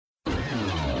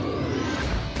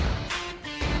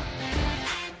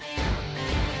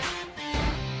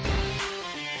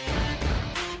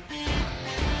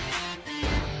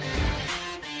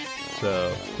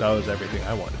So that was everything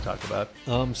I wanted to talk about.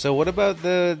 So what about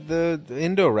the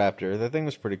Indoraptor? That thing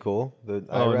was pretty cool.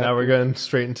 Now we're going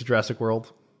straight into Jurassic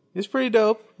World. It's pretty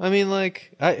dope. I mean,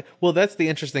 like, that's the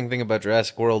interesting thing about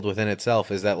Jurassic World within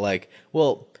itself is that, like, a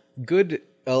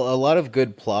lot of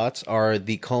good plots are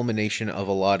the culmination of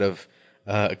a lot of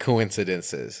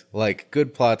coincidences. Like,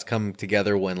 good plots come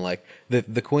together when, like,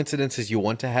 the coincidences you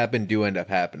want to happen do end up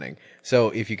happening.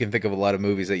 So if you can think of a lot of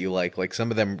movies that you like some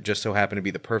of them just so happen to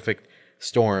be the perfect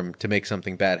storm to make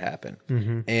something bad happen.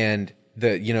 Mm-hmm. And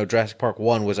Jurassic Park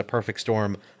 1 was a perfect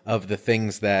storm of the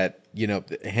things that,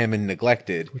 Hammond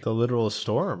neglected. With a literal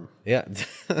storm. Yeah.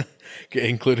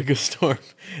 Including a storm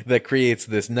that creates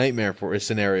this nightmare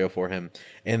scenario for him.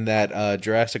 And that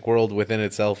Jurassic World within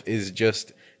itself is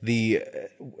just I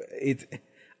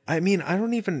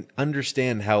don't even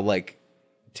understand how, like,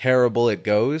 terrible it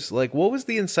goes. Like, what was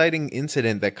the inciting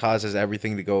incident that causes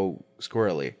everything to go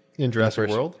squirrely? In Jurassic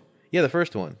World? Yeah, the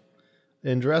first one.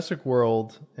 In Jurassic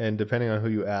World, and depending on who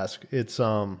you ask, it's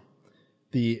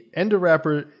the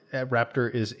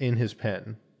Indoraptor is in his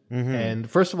pen. Mm-hmm. And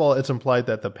first of all, it's implied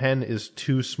that the pen is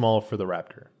too small for the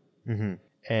raptor. Mm-hmm.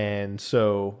 And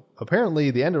so apparently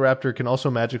the Indoraptor can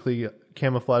also magically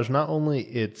camouflage not only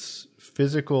its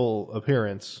physical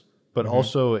appearance, but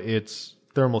also its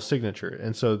thermal signature.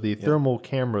 And so the thermal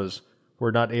cameras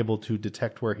were not able to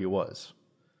detect where he was.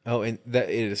 Oh, and that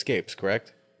it escapes,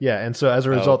 correct? Yeah, and so as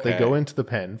a result, they go into the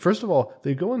pen. First of all,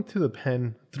 they go into the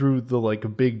pen through the,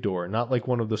 like, big door, not like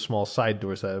one of the small side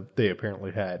doors that they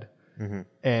apparently had. Mm-hmm.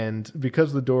 And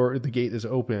because the gate is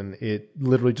open, it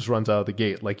literally just runs out of the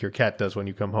gate like your cat does when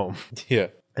you come home. Yeah.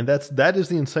 And that is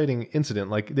the inciting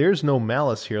incident. Like, there's no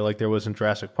malice here like there was in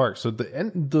Jurassic Park. So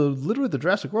literally the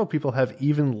Jurassic World people have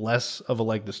even less of a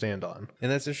leg to stand on.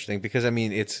 And that's interesting because, I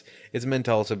mean, it's meant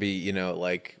to also be,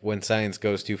 like, when science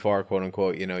goes too far, quote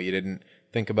unquote, you didn't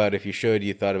think about if you should,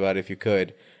 you thought about if you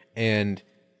could. And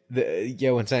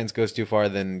when science goes too far,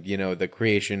 then, the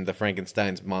creation, the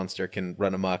Frankenstein's monster can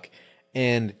run amok.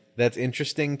 And that's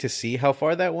interesting to see how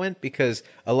far that went, because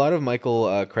a lot of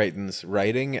Michael Crichton's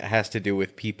writing has to do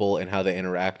with people and how they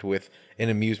interact with an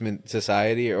amusement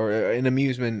society or an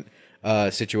amusement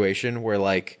situation where,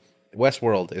 like,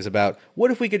 Westworld is about,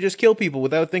 what if we could just kill people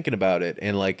without thinking about it?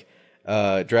 And, like,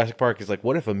 Jurassic Park is like,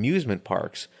 what if amusement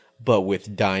parks, but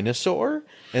with dinosaur?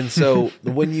 And so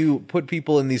when you put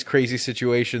people in these crazy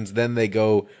situations, then they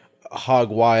go hog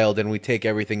wild and we take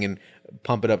everything and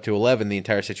pump it up to 11, the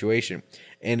entire situation.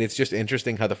 And it's just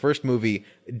interesting how the first movie,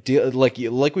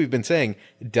 like we've been saying,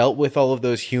 dealt with all of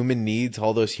those human needs,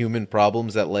 all those human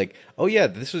problems that, like, oh yeah,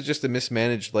 this was just a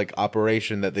mismanaged, like,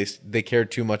 operation that they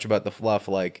cared too much about the fluff,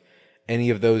 like any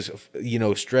of those,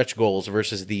 stretch goals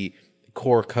versus the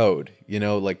core code,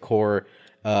 like core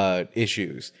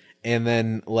issues. And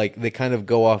then, like, they kind of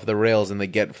go off the rails and they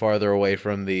get farther away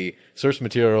from the source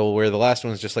material, where the last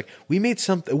one's just like, we made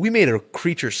a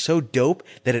creature so dope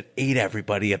that it ate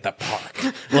everybody at the park.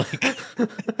 Like,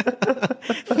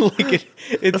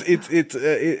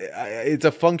 it's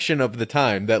a function of the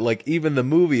time that, like, even the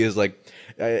movie is like,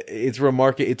 it's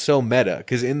so meta,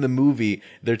 because in the movie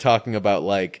they're talking about,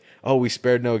 like, oh, we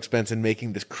spared no expense in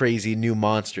making this crazy new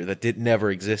monster that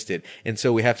never existed, and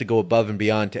so we have to go above and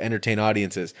beyond to entertain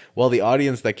audiences. While the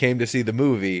audience that came to see the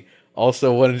movie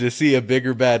also wanted to see a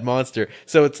bigger bad monster.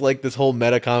 So it's like this whole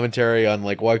meta commentary on,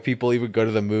 like, why people even go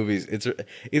to the movies.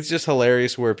 It's just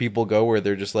hilarious where people go where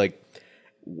they're just like,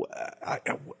 what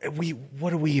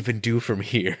do we even do from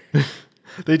here?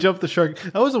 They jumped the shark.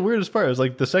 That was the weirdest part. It was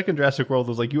like the second Jurassic World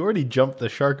was like, you already jumped the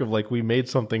shark of, like, we made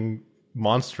something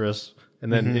monstrous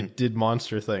and then it did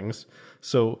monster things.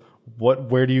 So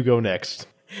where do you go next?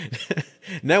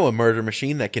 Now a murder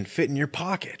machine that can fit in your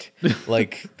pocket.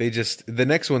 Like, the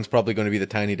next one's probably going to be the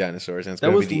tiny dinosaurs, and it's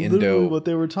going to be the That was literally what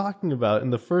they were talking about in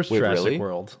the first Jurassic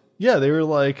World. Yeah, they were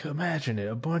like, imagine it,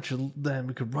 a bunch of them,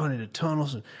 we could run into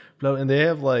tunnels and they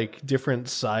have, like, different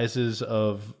sizes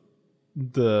of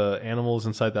the animals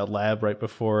inside that lab right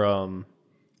before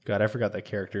God, I forgot that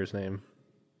character's name.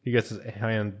 He gets his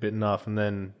hand bitten off, and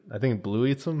then I think Blue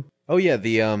eats him. Oh yeah,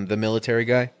 the military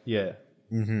guy. Yeah.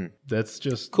 Mm-hmm. That's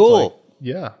just cool. Like,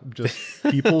 yeah, just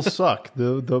people suck.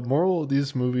 The moral of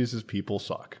these movies is people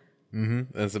suck.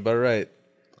 Mm-hmm. That's about right.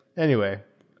 Anyway,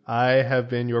 I have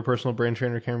been your personal brain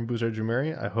trainer, Keon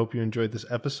Boozarjomehri. I hope you enjoyed this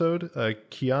episode.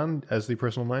 Keon, as the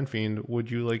personal mind fiend, would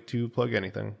you like to plug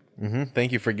anything? Mm-hmm.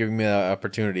 Thank you for giving me that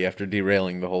opportunity after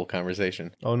derailing the whole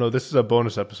conversation. Oh no, this is a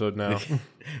bonus episode now.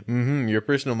 Mm-hmm. Your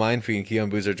personal mind fiend,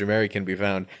 Keon Boozarjomehri, can be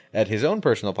found at his own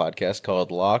personal podcast called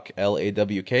LAWK,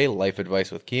 L-A-W-K, Life Advice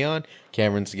with Keon.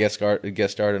 Cameron's guest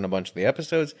starred in a bunch of the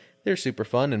episodes. They're super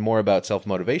fun and more about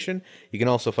self-motivation. You can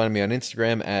also find me on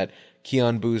Instagram at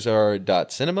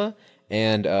keonboozar.cinema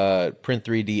and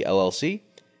Print3D LLC.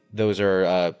 Those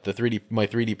are my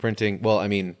 3D printing. Well, I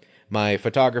mean, my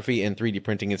photography and 3D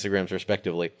printing Instagrams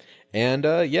respectively. And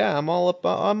yeah, I'm all up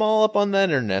on the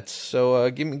internet. So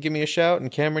give me a shout.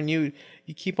 And Cameron, you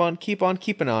keep on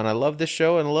keeping on. I love this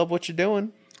show and I love what you're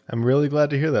doing. I'm really glad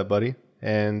to hear that, buddy.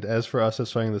 And as for us at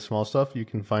Swaying the Small Stuff, you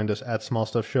can find us at Small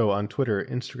Stuff Show on Twitter,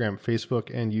 Instagram,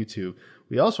 Facebook, and YouTube.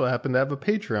 We also happen to have a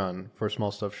Patreon for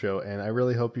Small Stuff Show, and I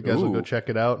really hope you guys will go check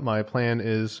it out. My plan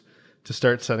is to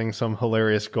start setting some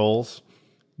hilarious goals,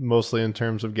 mostly in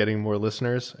terms of getting more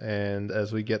listeners. And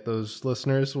as we get those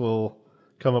listeners, we'll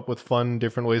come up with fun,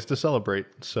 different ways to celebrate.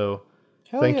 So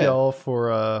thank you all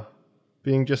for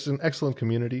being just an excellent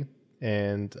community.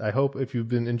 And I hope if you've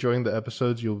been enjoying the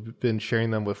episodes, you've been sharing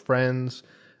them with friends.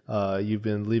 You've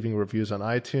been leaving reviews on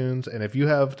iTunes. And if you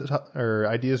have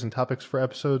ideas and topics for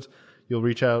episodes, you'll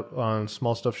reach out on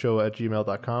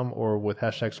smallstuffshow@gmail.com or with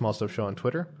hashtag smallstuffshow on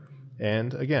Twitter.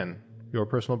 And again, your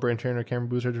personal brain trainer, Cameron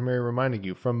Boozarjomehri, reminding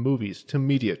you, from movies to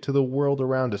media to the world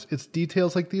around us, it's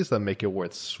details like these that make it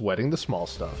worth sweating the small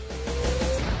stuff.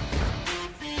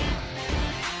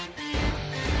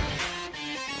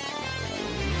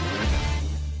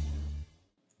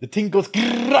 The ting goes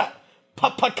grrrr, pa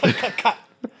pa ka ka ka.